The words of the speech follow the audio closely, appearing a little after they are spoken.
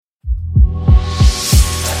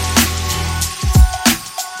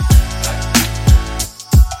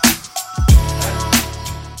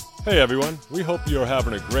Hey everyone, we hope you are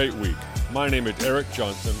having a great week. My name is Eric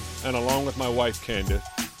Johnson, and along with my wife Candace,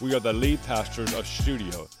 we are the lead pastors of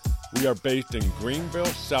Studio. We are based in Greenville,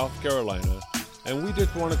 South Carolina, and we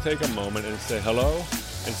just want to take a moment and say hello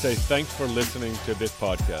and say thanks for listening to this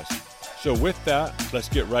podcast. So with that, let's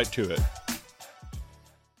get right to it.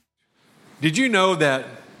 Did you know that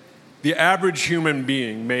the average human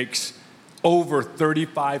being makes over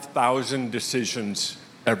 35,000 decisions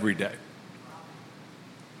every day?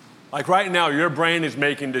 Like right now, your brain is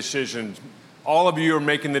making decisions. All of you are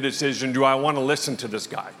making the decision, do I want to listen to this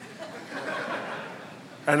guy?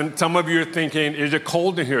 And some of you are thinking, is it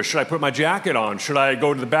cold in here? Should I put my jacket on? Should I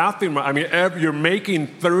go to the bathroom? I mean, you're making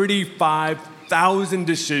 35,000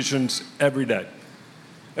 decisions every day.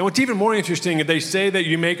 And what's even more interesting is they say that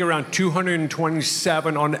you make around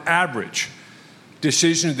 227 on average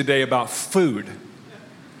decisions a day about food,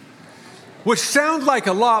 which sounds like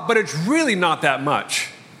a lot, but it's really not that much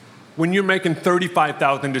when you're making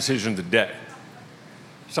 35,000 decisions a day.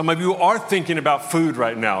 Some of you are thinking about food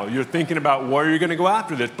right now. You're thinking about where you're going to go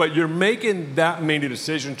after this, but you're making that many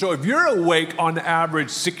decisions. So if you're awake on average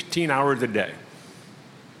 16 hours a day,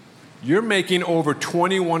 you're making over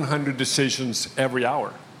 2,100 decisions every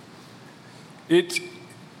hour. If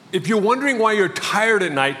you're wondering why you're tired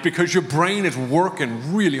at night, because your brain is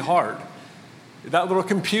working really hard. That little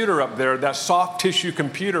computer up there, that soft tissue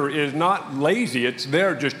computer, is not lazy. It's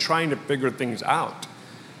there just trying to figure things out.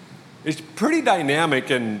 It's pretty dynamic,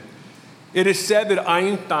 and it is said that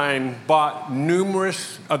Einstein bought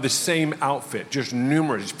numerous of the same outfit, just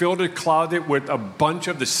numerous. He filled his closet with a bunch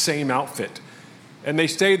of the same outfit. And they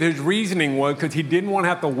say that his reasoning was because he didn't want to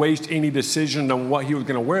have to waste any decision on what he was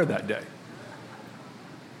going to wear that day.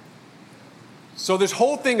 So this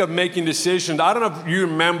whole thing of making decisions, I don't know if you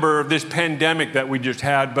remember this pandemic that we just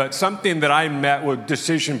had, but something that I met with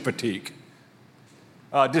decision fatigue.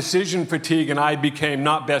 Decision fatigue and I became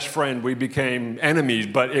not best friends, we became enemies,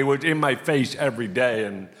 but it was in my face every day.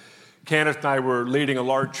 And Candace and I were leading a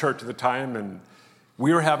large church at the time, and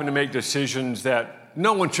we were having to make decisions that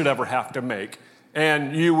no one should ever have to make.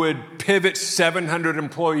 And you would pivot 700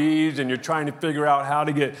 employees, and you're trying to figure out how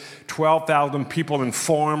to get 12,000 people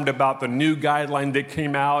informed about the new guideline that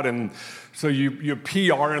came out. And so you're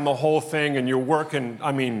PRing the whole thing, and you're working.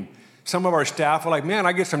 I mean, some of our staff are like, man,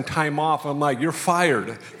 I get some time off. I'm like, you're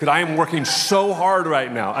fired, because I am working so hard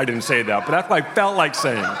right now. I didn't say that, but that's what I felt like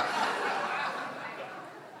saying.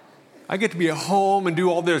 I get to be at home and do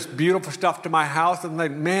all this beautiful stuff to my house. I'm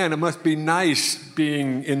like, man, it must be nice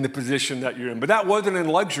being in the position that you're in. But that wasn't a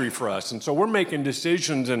luxury for us. And so we're making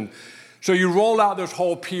decisions. And so you roll out this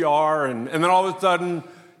whole PR, and then all of a sudden,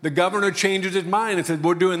 the governor changes his mind and says,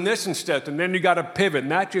 we're doing this instead. And then you got to pivot.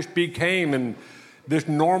 And that just became this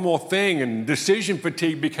normal thing. And decision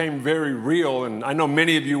fatigue became very real. And I know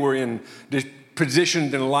many of you were in this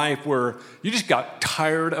positions in life where you just got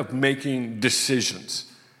tired of making decisions.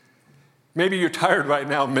 Maybe you're tired right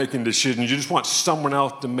now of making decisions. You just want someone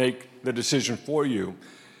else to make the decision for you.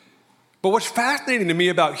 But what's fascinating to me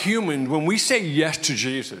about humans, when we say yes to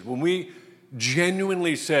Jesus, when we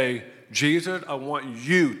genuinely say, Jesus, I want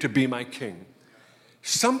you to be my king,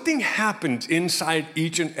 something happens inside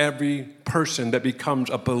each and every person that becomes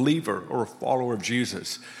a believer or a follower of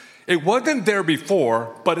Jesus. It wasn't there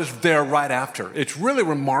before, but it's there right after. It's really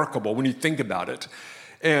remarkable when you think about it.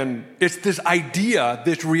 And it's this idea,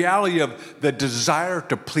 this reality of the desire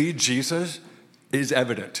to please Jesus is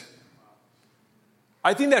evident.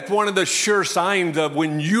 I think that's one of the sure signs of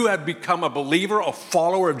when you have become a believer, a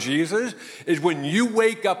follower of Jesus, is when you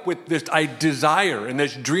wake up with this desire and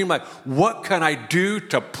this dream, like, what can I do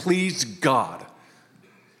to please God?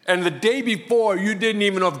 And the day before, you didn't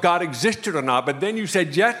even know if God existed or not, but then you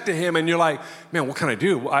said yes to him, and you're like, man, what can I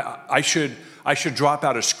do? I should drop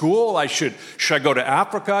out of school. Should I go to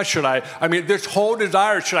Africa? This whole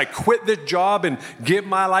desire, should I quit this job and give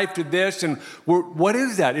my life to this? And what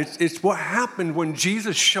is that? It's what happened when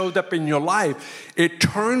Jesus showed up in your life. It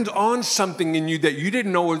turns on something in you that you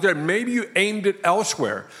didn't know was there. Maybe you aimed it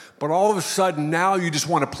elsewhere, but all of a sudden now you just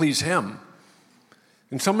want to please him.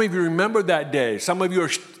 And some of you remember that day. Some of you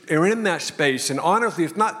are in that space. And honestly,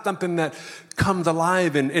 it's not something that comes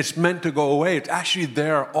alive and it's meant to go away. It's actually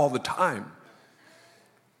there all the time.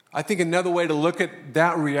 I think another way to look at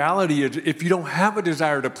that reality is if you don't have a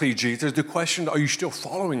desire to please Jesus, the question, are you still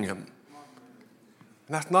following him?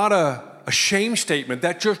 And that's not a shame statement.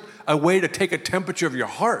 That's just a way to take a temperature of your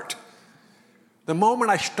heart. The moment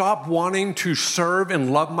I stop wanting to serve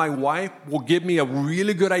and love my wife will give me a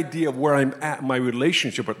really good idea of where I'm at in my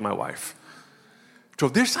relationship with my wife. So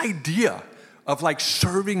this idea of like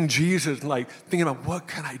serving Jesus, like thinking about what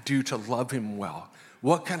can I do to love him well?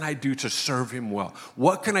 What can I do to serve him well?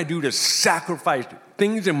 What can I do to sacrifice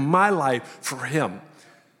things in my life for him?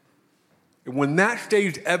 And when that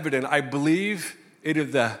stays evident, I believe it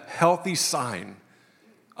is a healthy sign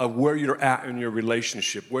of where you're at in your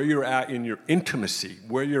relationship, where you're at in your intimacy,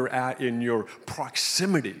 where you're at in your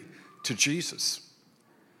proximity to Jesus.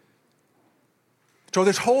 So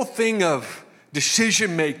this whole thing of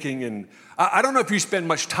decision making, and I don't know if you spend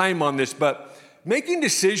much time on this, but making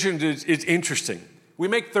decisions is interesting. We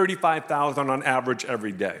make 35,000 on average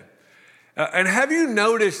every day. And have you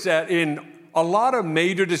noticed that in a lot of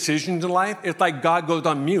major decisions in life, it's like God goes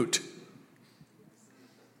on mute?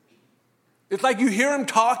 It's like you hear him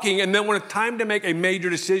talking, and then when it's time to make a major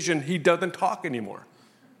decision, he doesn't talk anymore.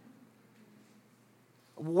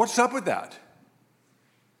 What's up with that?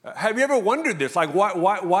 Have you ever wondered this? Like,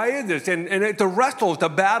 why is this? And it's a wrestle, it's a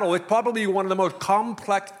battle. It's probably one of the most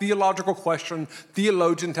complex theological questions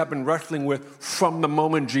theologians have been wrestling with from the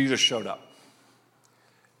moment Jesus showed up.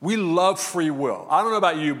 We love free will. I don't know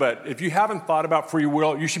about you, but if you haven't thought about free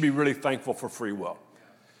will, you should be really thankful for free will.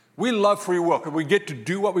 We love free will because we get to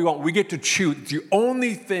do what we want. We get to choose. The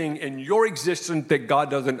only thing in your existence that God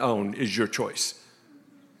doesn't own is your choice.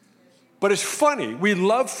 But it's funny. We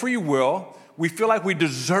love free will. We feel like we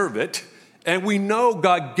deserve it. And we know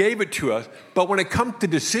God gave it to us. But when it comes to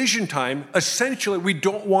decision time, essentially we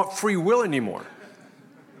don't want free will anymore.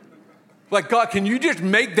 Like, God, can you just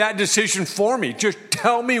make that decision for me? Just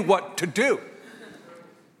tell me what to do.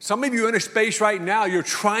 Some of you are in a space right now, you're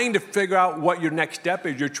trying to figure out what your next step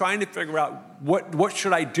is. You're trying to figure out what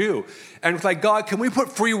should I do? And it's like, God, can we put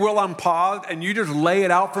free will on pause and you just lay it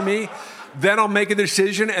out for me? Then I'll make a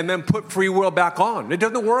decision and then put free will back on. It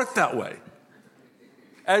doesn't work that way.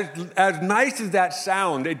 As nice as that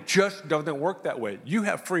sounds, it just doesn't work that way. You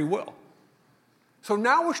have free will. So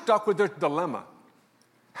now we're stuck with this dilemma.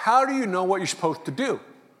 How do you know what you're supposed to do?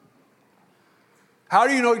 How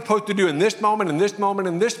do you know what you're supposed to do in this moment, in this moment,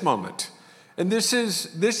 in this moment? And this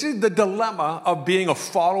is the dilemma of being a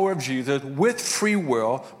follower of Jesus with free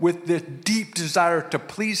will, with this deep desire to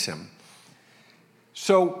please him.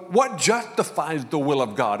 So what justifies the will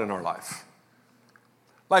of God in our life?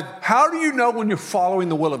 Like, how do you know when you're following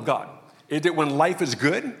the will of God? Is it when life is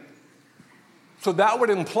good? So that would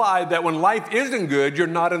imply that when life isn't good, you're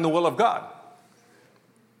not in the will of God.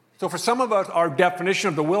 So for some of us, our definition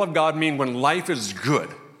of the will of God means when life is good.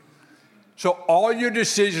 So all your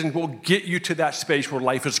decisions will get you to that space where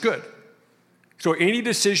life is good. So any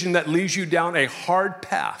decision that leads you down a hard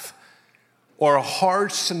path or a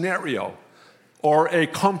hard scenario or a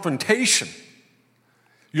confrontation,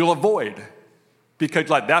 you'll avoid, because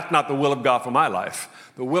like, that's not the will of God for my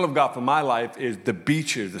life. The will of God for my life is the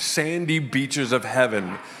beaches, the sandy beaches of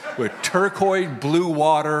heaven with turquoise blue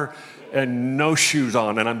water and no shoes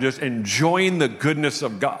on, and I'm just enjoying the goodness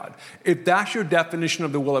of God. If that's your definition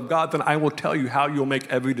of the will of God, then I will tell you how you'll make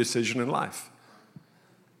every decision in life.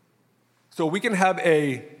 So we can have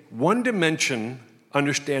a one-dimension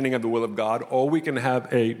understanding of the will of God, or we can have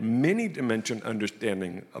a many-dimension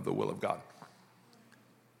understanding of the will of God.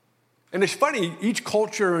 And it's funny, each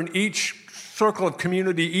culture and each circle of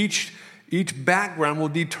community, each background will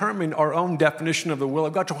determine our own definition of the will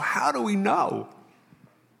of God. So how do we know?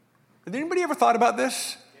 Has anybody ever thought about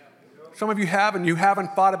this? Some of you have, and you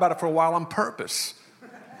haven't thought about it for a while on purpose.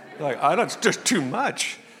 You're like, it's just too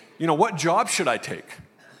much. You know, what job should I take?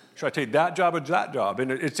 Should I take that job or that job?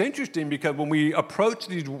 And it's interesting because when we approach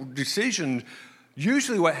these decisions,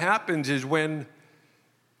 usually what happens is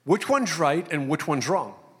which one's right and which one's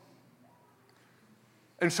wrong.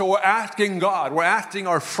 And so we're asking God, we're asking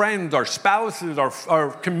our friends, our spouses,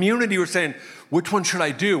 our community, we're saying, which one should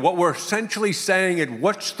I do? What we're essentially saying is,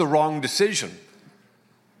 what's the wrong decision?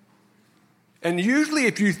 And usually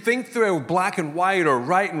if you think through a black and white or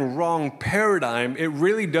right and wrong paradigm, it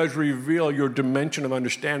really does reveal your dimension of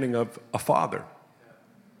understanding of a father.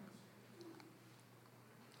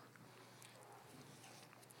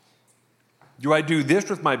 Do I do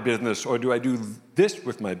this with my business or do I do this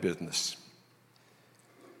with my business?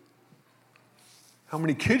 How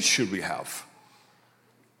many kids should we have?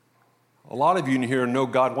 A lot of you in here know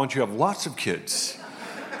God wants you to have lots of kids.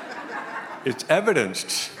 It's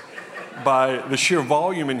evidenced by the sheer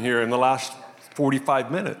volume in here in the last 45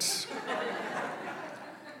 minutes.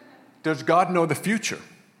 Does God know the future?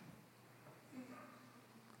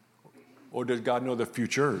 Or does God know the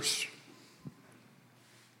futures?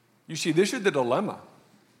 You see, this is the dilemma.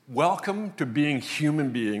 Welcome to being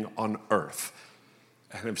human being on earth.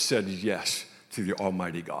 And have said yes to the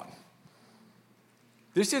Almighty God.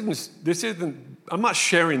 This isn't, I'm not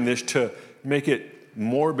sharing this to make it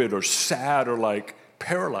morbid or sad or like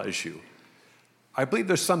paralyze you. I believe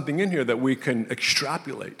there's something in here that we can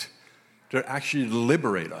extrapolate to actually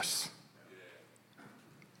liberate us.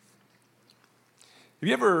 Have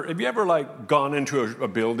you ever like gone into a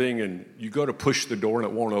building and you go to push the door and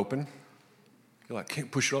it won't open? You're like,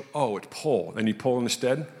 can't push it up. Oh, it's pull. And you pull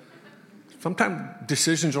instead. Sometimes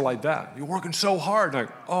decisions are like that. You're working so hard, like,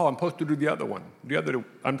 oh, I'm supposed to do the other one.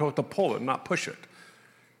 I'm supposed to pull it, not push it.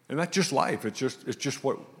 And that's just life. It's just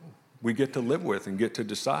what we get to live with and get to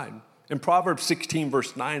decide. In Proverbs 16,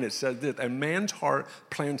 verse 9, it says this: a man's heart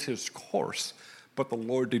plans his course, but the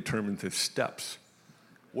Lord determines his steps.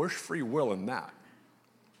 Where's free will in that?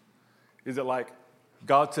 Is it like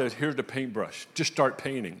God says, here's the paintbrush, just start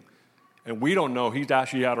painting? And we don't know he's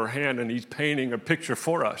actually out our hand and he's painting a picture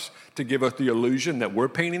for us to give us the illusion that we're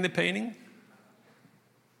painting the painting?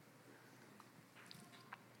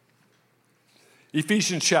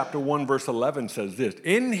 Ephesians chapter 1, verse 11 says this: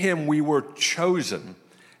 in him we were chosen,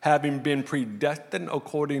 having been predestined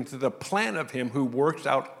according to the plan of him who works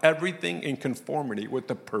out everything in conformity with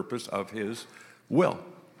the purpose of his will.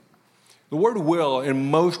 The word will in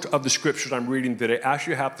most of the scriptures I'm reading today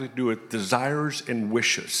actually have to do with desires and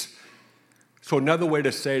wishes. So another way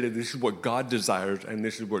to say that this is what God desires and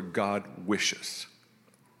this is what God wishes.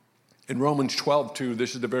 In Romans 12:2,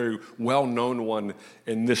 this is the very well-known one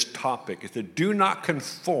in this topic. It said, do not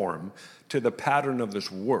conform to the pattern of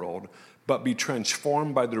this world, but be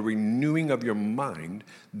transformed by the renewing of your mind.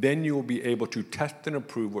 Then you will be able to test and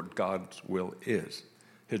approve what God's will is,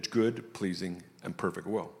 his good, pleasing, and perfect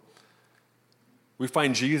will. We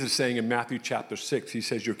find Jesus saying in Matthew chapter 6, he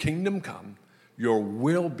says, your kingdom come, your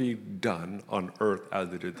will be done on earth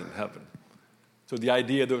as it is in heaven. So the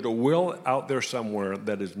idea there's a will out there somewhere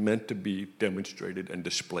that is meant to be demonstrated and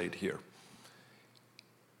displayed here.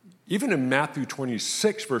 Even in Matthew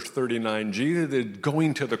 26, verse 39, Jesus is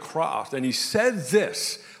going to the cross, and he says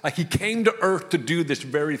this, like he came to earth to do this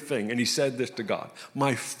very thing, and he said this to God: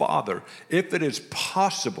 my Father, if it is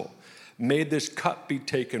possible, may this cup be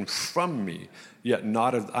taken from me, yet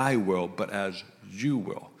not as I will, but as you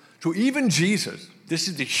will. So even Jesus, this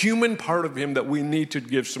is the human part of him that we need to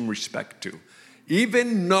give some respect to.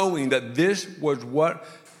 Even knowing that this was what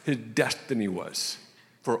his destiny was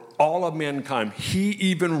for all of mankind, he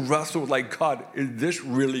even wrestled like, God, is this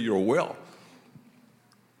really your will?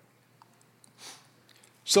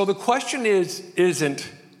 So the question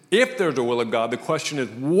isn't if there's a will of God, the question is,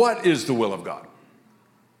 what is the will of God?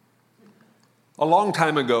 A long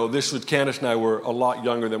time ago, Candace and I were a lot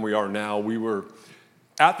younger than we are now.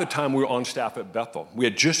 At the time, we were on staff at Bethel. We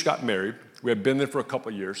had just got married. We had been there for a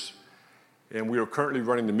couple of years. And we were currently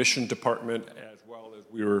running the missions department as well as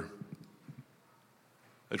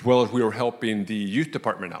we were helping the youth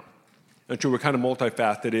department out. And so we're kind of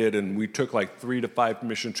multifaceted, and we took like 3 to 5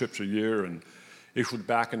 mission trips a year, and it was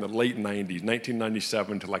back in the late 90s,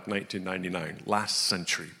 1997 to like 1999, last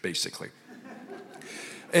century, basically.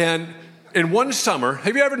 And in one summer,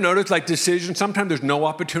 have you ever noticed like decisions, sometimes there's no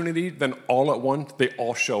opportunity, then all at once, they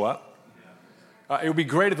all show up? It would be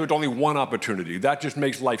great if there was only one opportunity. That just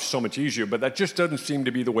makes life so much easier, but that just doesn't seem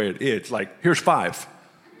to be the way it is. Like, here's 5.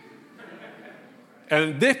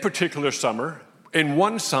 And this particular summer, in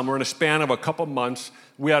one summer, in a span of a couple months,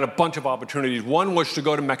 we had a bunch of opportunities. One was to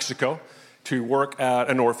go to Mexico to work at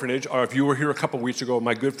an orphanage. Or if you were here a couple weeks ago,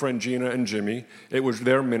 my good friend Gina and Jimmy, it was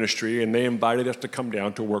their ministry, and they invited us to come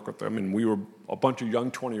down to work with them. And we were a bunch of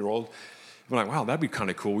young 20-year-olds. We're like, wow, that'd be kind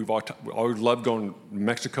of cool. We always loved going to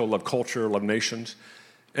Mexico, love culture, love nations.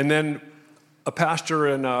 And then a pastor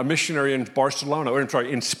and a missionary in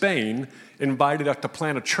in Spain, invited us to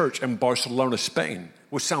plant a church in Barcelona, Spain,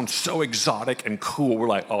 which sounds so exotic and cool. We're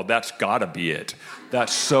like, oh, that's gotta be it.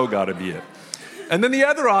 That's so gotta be it. And then the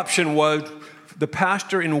other option was the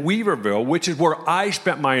pastor in Weaverville, which is where I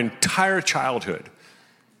spent my entire childhood,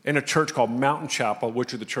 in a church called Mountain Chapel,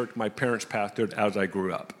 which is the church my parents pastored as I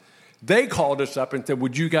grew up. They called us up and said,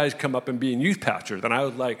 would you guys come up and be youth pastors? And I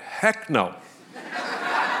was like, heck no.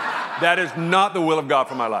 That is not the will of God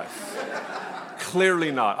for my life.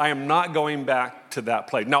 Clearly not. I am not going back to that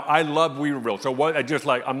place. Now, I love Weaverville, so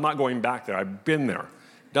I'm not going back there. I've been there,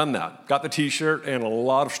 done that, got the t-shirt and a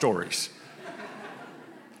lot of stories.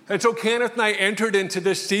 And so Kenneth and I entered into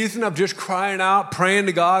this season of just crying out, praying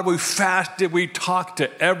to God. We fasted. We talked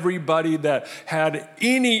to everybody that had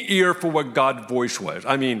any ear for what God's voice was.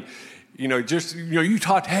 I mean, you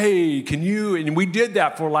talked, hey, can you? And we did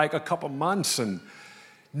that for like a couple months, and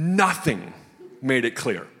nothing made it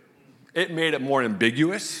clear. It made it more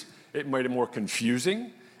ambiguous. It made it more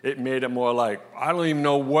confusing. It made it more like, I don't even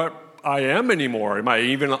know what I am anymore.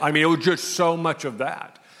 It was just so much of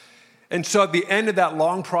that. And so at the end of that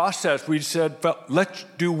long process, we said, let's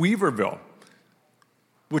do Weaverville.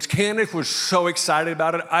 which Candace was so excited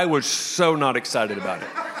about it. I was so not excited about it.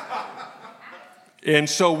 And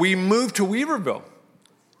so we moved to Weaverville.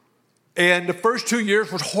 And the first 2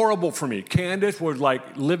 years was horrible for me. Candace was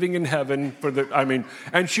like living in heaven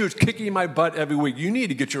and she was kicking my butt every week. You need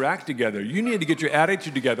to get your act together. You need to get your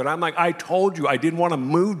attitude together. And I'm like, I told you I didn't want to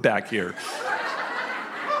move back here.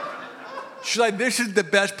 She's like, this is the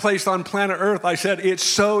best place on planet Earth. I said, it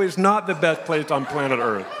so is not the best place on planet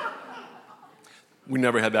Earth. We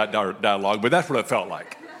never had that dialogue, but that's what it felt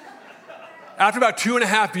like. After about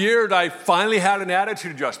 2.5 years, I finally had an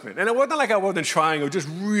attitude adjustment. And it wasn't like I wasn't trying, it was just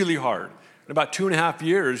really hard. In about 2.5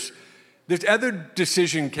 years, this other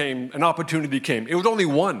decision came, an opportunity came. It was only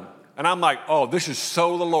one. And I'm like, oh, this is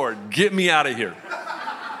so the Lord. Get me out of here.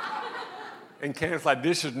 And Candace's like,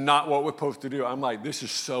 this is not what we're supposed to do. I'm like, this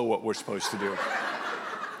is so what we're supposed to do.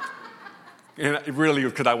 And it really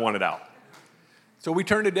was because I wanted out. So we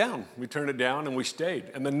turned it down. We turned it down and we stayed.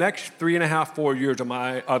 And the next 3.5, 4 years of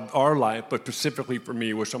our life, but specifically for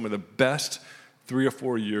me, were some of the best 3 or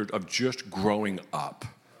 4 years of just growing up.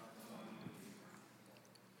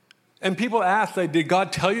 And people ask, like, did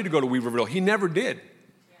God tell you to go to Weaverville? He never did.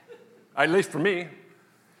 At least for me.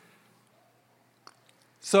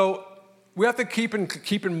 So we have to keep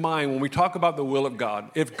in mind when we talk about the will of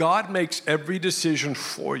God, if God makes every decision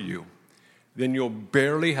for you, then you'll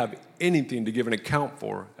barely have anything to give an account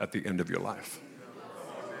for at the end of your life.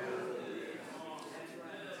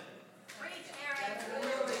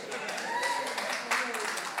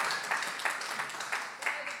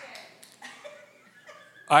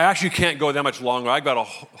 I actually can't go that much longer. I got a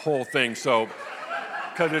whole thing, so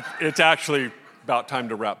because it's actually about time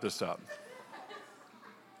to wrap this up.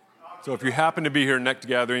 So if you happen to be here next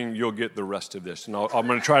gathering, you'll get the rest of this, and I'm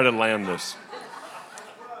going to try to land this.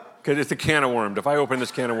 Because it's a can of worms. If I open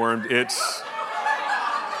this can of worms,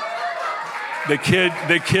 the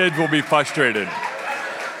kid will be frustrated.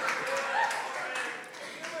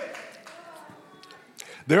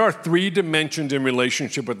 There are 3 dimensions in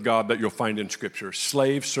relationship with God that you'll find in Scripture: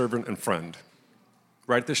 slave, servant, and friend.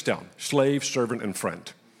 Write this down: slave, servant, and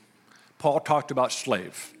friend. Paul talked about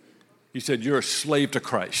slave. He said, you're a slave to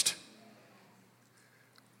Christ.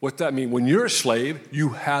 What's that mean? When you're a slave, you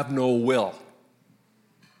have no will.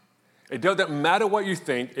 It doesn't matter what you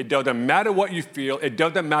think. It doesn't matter what you feel. It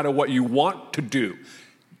doesn't matter what you want to do.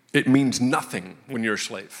 It means nothing when you're a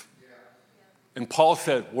slave. And Paul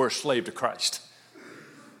said, we're a slave to Christ.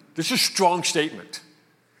 This is a strong statement.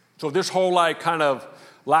 So this whole kind of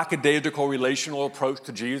lackadaisical relational approach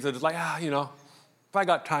to Jesus is like, if I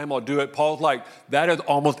got time, I'll do it. Paul's like, that is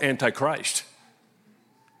almost anti-Christ.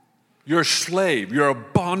 You're a slave. You're a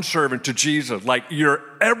bondservant to Jesus. Like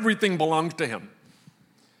everything belongs to him.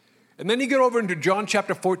 And then you get over into John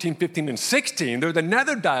chapter 14, 15, and 16. There's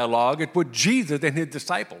another dialogue with Jesus and his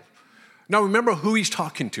disciples. Now remember who he's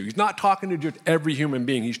talking to. He's not talking to just every human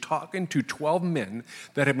being. He's talking to 12 men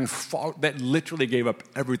that that literally gave up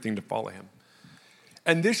everything to follow him.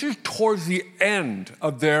 And this is towards the end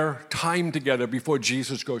of their time together before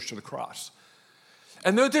Jesus goes to the cross.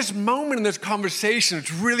 And there's this moment in this conversation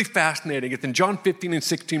that's really fascinating. It's in John 15 and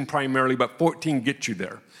 16 primarily, but 14 gets you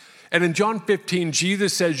there. And in John 15,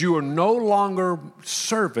 Jesus says, you are no longer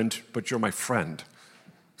servant, but you're my friend.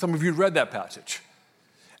 Some of you read that passage.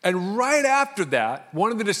 And right after that,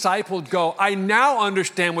 one of the disciples go, I now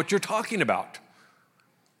understand what you're talking about.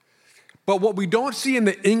 But what we don't see in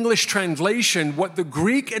the English translation, what the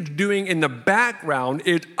Greek is doing in the background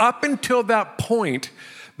is up until that point,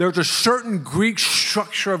 there's a certain Greek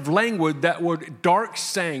structure of language that were dark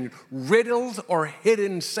sayings, riddles or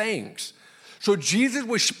hidden sayings. So Jesus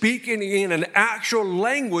was speaking in an actual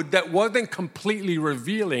language that wasn't completely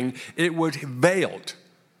revealing, it was veiled.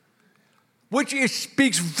 Which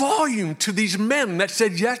speaks volume to these men that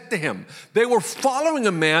said yes to him. They were following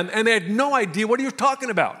a man and they had no idea what he was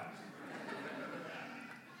talking about.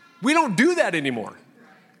 We don't do that anymore.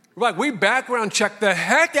 Like we background check the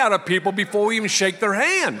heck out of people before we even shake their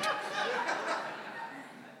hand.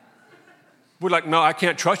 We're like, no, I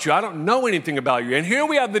can't trust you. I don't know anything about you. And here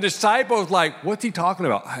we have the disciples like, what's he talking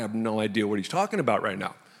about? I have no idea what he's talking about right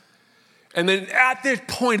now. And then at this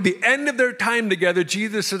point, the end of their time together,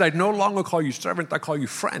 Jesus said, I no longer call you servant, I call you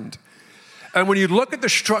friend. And when you look at the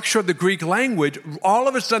structure of the Greek language, all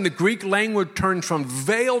of a sudden the Greek language turns from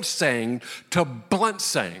veiled saying to blunt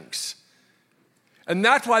sayings. And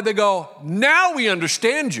that's why they go, now we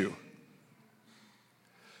understand you.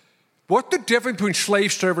 What's the difference between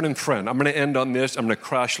slave, servant, and friend? I'm going to end on this. I'm going to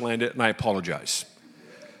crash land it, and I apologize.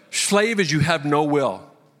 Slave is you have no will.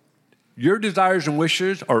 Your desires and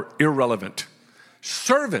wishes are irrelevant.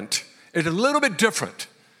 Servant is a little bit different.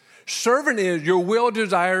 Servant is your will,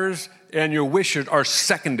 desires, and your wishes are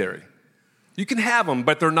secondary. You can have them,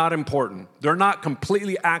 but they're not important. They're not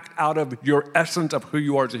completely act out of your essence of who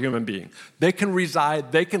you are as a human being. They can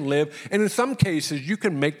reside, they can live, and in some cases, you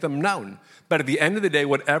can make them known. But at the end of the day,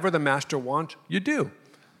 whatever the master wants, you do.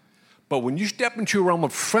 But when you step into a realm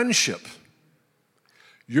of friendship,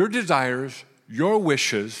 your desires, your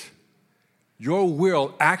wishes, your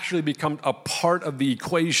will actually become a part of the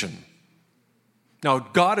equation. Now,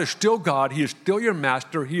 God is still God. He is still your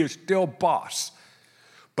master. He is still boss.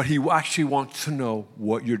 But he actually wants to know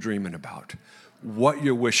what you're dreaming about, what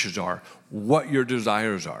your wishes are, what your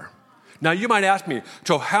desires are. Now, you might ask me,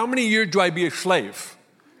 so how many years do I be a slave?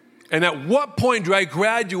 And at what point do I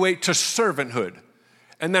graduate to servanthood?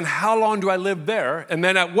 And then how long do I live there? And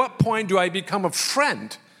then at what point do I become a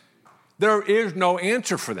friend? There is no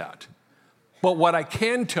answer for that. But what I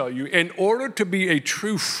can tell you, in order to be a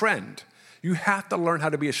true friend, you have to learn how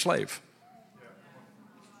to be a slave.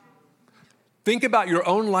 Think about your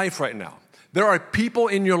own life right now. There are people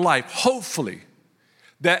in your life, hopefully,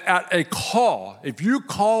 that at a call, if you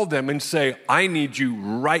call them and say, I need you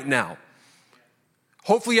right now,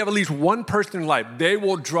 hopefully you have at least one person in life, they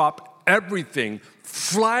will drop everything,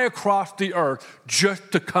 fly across the earth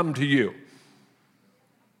just to come to you.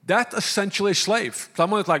 That's essentially a slave.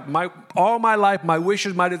 Someone that's like, all my life, my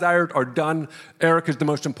wishes, my desires are done. Eric is the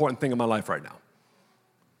most important thing in my life right now.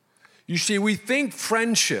 You see, we think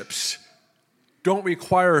friendships don't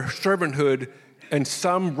require servanthood in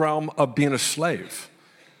some realm of being a slave.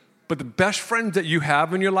 But the best friends that you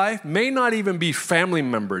have in your life may not even be family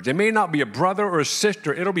members. They may not be a brother or a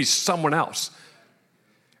sister. It'll be someone else.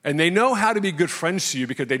 And they know how to be good friends to you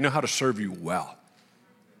because they know how to serve you well.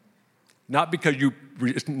 Not because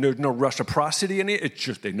there's no reciprocity in it. It's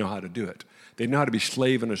just they know how to do it. They know how to be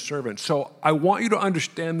slave and a servant. So I want you to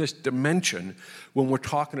understand this dimension when we're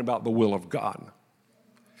talking about the will of God.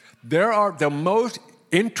 There are the most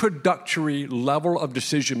introductory level of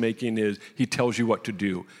decision making is he tells you what to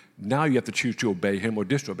do. Now you have to choose to obey him or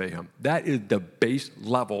disobey him. That is the base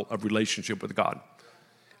level of relationship with God.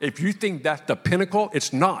 If you think that's the pinnacle,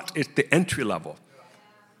 it's not. It's the entry level.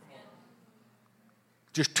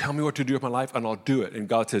 Just tell me what to do with my life and I'll do it. And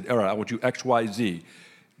God said, all right, I want you X, Y, Z.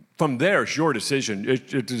 From there, it's your decision.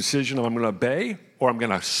 It's a decision of I'm going to obey or I'm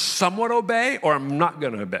going to somewhat obey or I'm not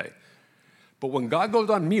going to obey. But when God goes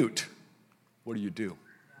on mute, what do?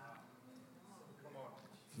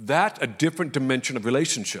 That's a different dimension of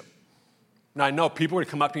relationship. Now, I know people are going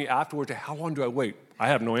to come up to me afterwards and say, how long do I wait? I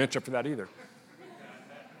have no answer for that either.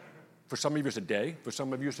 For some of you, it's a day. For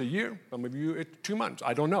some of you, it's a year. Some of you, it's 2 months.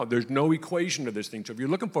 I don't know. There's no equation to this thing. So if you're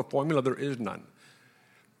looking for a formula, there is none.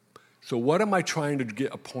 So what am I trying to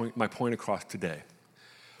get my point across today?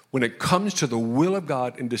 When it comes to the will of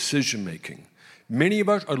God in decision-making, many of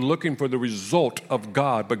us are looking for the result of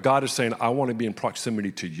God, but God is saying, I want to be in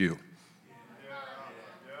proximity to you.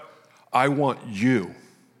 I want you.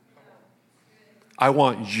 I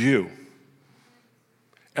want you.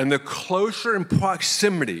 And the closer in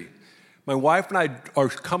proximity, my wife and I are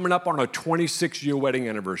coming up on our 26-year wedding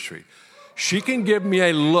anniversary. She can give me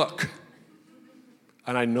a look,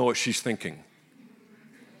 and I know what she's thinking.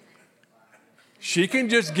 She can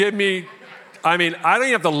just give me, I don't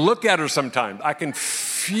even have to look at her sometimes. I can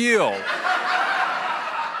feel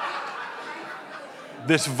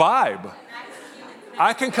this vibe.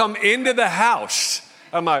 I can come into the house.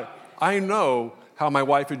 I'm like, I know how my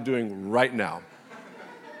wife is doing right now.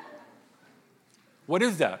 What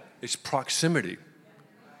is that? It's proximity.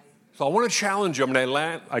 So I want to challenge you.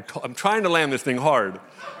 I'm trying to land this thing hard.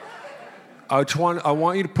 I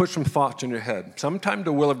want you to put some thoughts in your head. Sometimes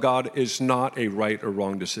the will of God is not a right or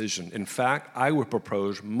wrong decision. In fact, I would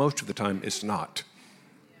propose most of the time it's not.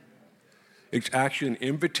 It's actually an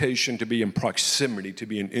invitation to be in proximity, to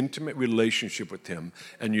be in intimate relationship with him,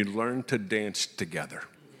 and you learn to dance together.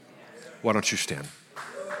 Why don't you stand?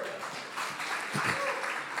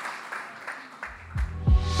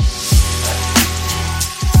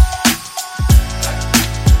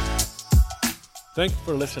 Thanks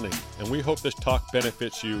for listening, and we hope this talk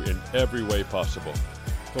benefits you in every way possible.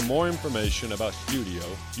 For more information about Studio,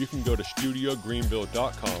 you can go to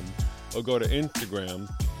studiogreenville.com or go to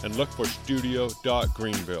Instagram and look for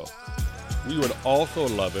studio.greenville. We would also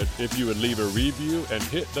love it if you would leave a review and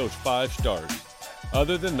hit those 5 stars.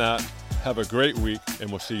 Other than that, have a great week, and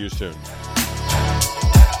we'll see you soon.